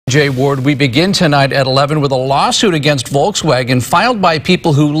Jay Ward, we begin tonight at 11 with a lawsuit against Volkswagen filed by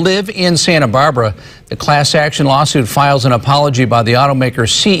people who live in Santa Barbara. The class action lawsuit files an apology by the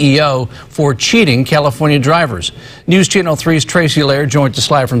automaker's CEO for cheating California drivers. News Channel 3's Tracy Laird joins us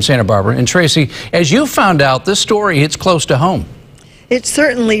live from Santa Barbara. And Tracy, as you found out, this story hits close to home. It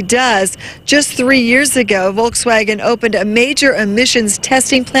certainly does. Just 3 years ago, Volkswagen opened a major emissions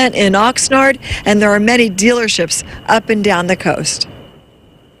testing plant in Oxnard, and there are many dealerships up and down the coast.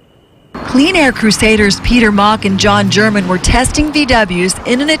 Clean Air Crusaders Peter Mock and John German were testing VWs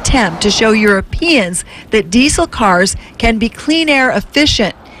in an attempt to show Europeans that diesel cars can be clean air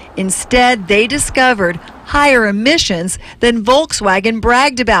efficient. Instead, they discovered higher emissions than Volkswagen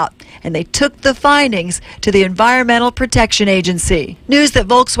bragged about, and they took the findings to the Environmental Protection Agency. News that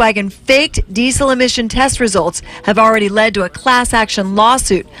Volkswagen faked diesel emission test results have already led to a class action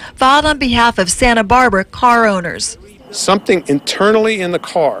lawsuit filed on behalf of Santa Barbara car owners. Something internally in the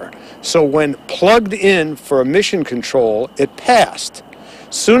car, so when plugged in for emission control, it passed.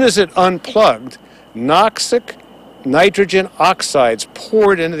 Soon as it unplugged, noxic nitrogen oxides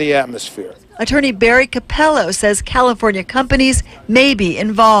poured into the atmosphere. Attorney Barry Capello says California companies may be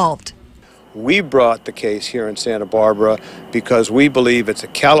involved. We brought the case here in Santa Barbara because we believe it's a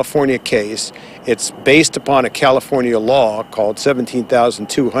California case. It's based upon a California law called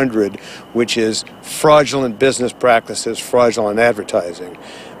 17,200, which is fraudulent business practices, fraudulent advertising.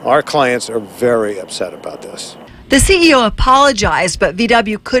 Our clients are very upset about this. The CEO apologized, but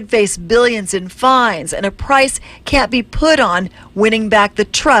VW could face billions in fines, and a price can't be put on winning back the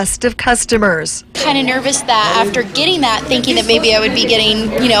trust of customers. Kind of nervous that after getting that, thinking that maybe I would be getting,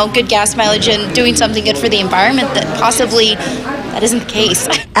 good gas mileage and doing something good for the environment, that possibly that isn't the case.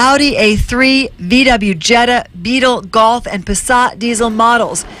 Audi A3, VW Jetta, Beetle, Golf, and Passat diesel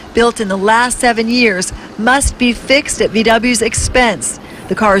models built in the last 7 years must be fixed at VW's expense.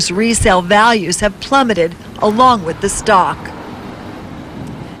 The car's resale values have plummeted along with the stock.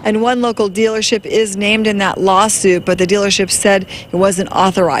 And one local dealership is named in that lawsuit, but the dealership said it wasn't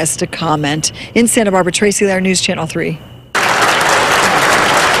authorized to comment. In Santa Barbara, Tracy Laird, News Channel 3.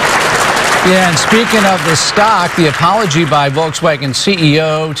 Yeah, and speaking of the stock, the apology by Volkswagen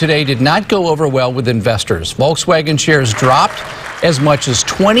CEO today did not go over well with investors. Volkswagen shares dropped as much as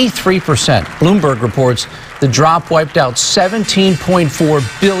 23%. Bloomberg reports the drop wiped out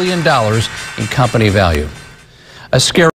 $17.4 billion in company value. A scary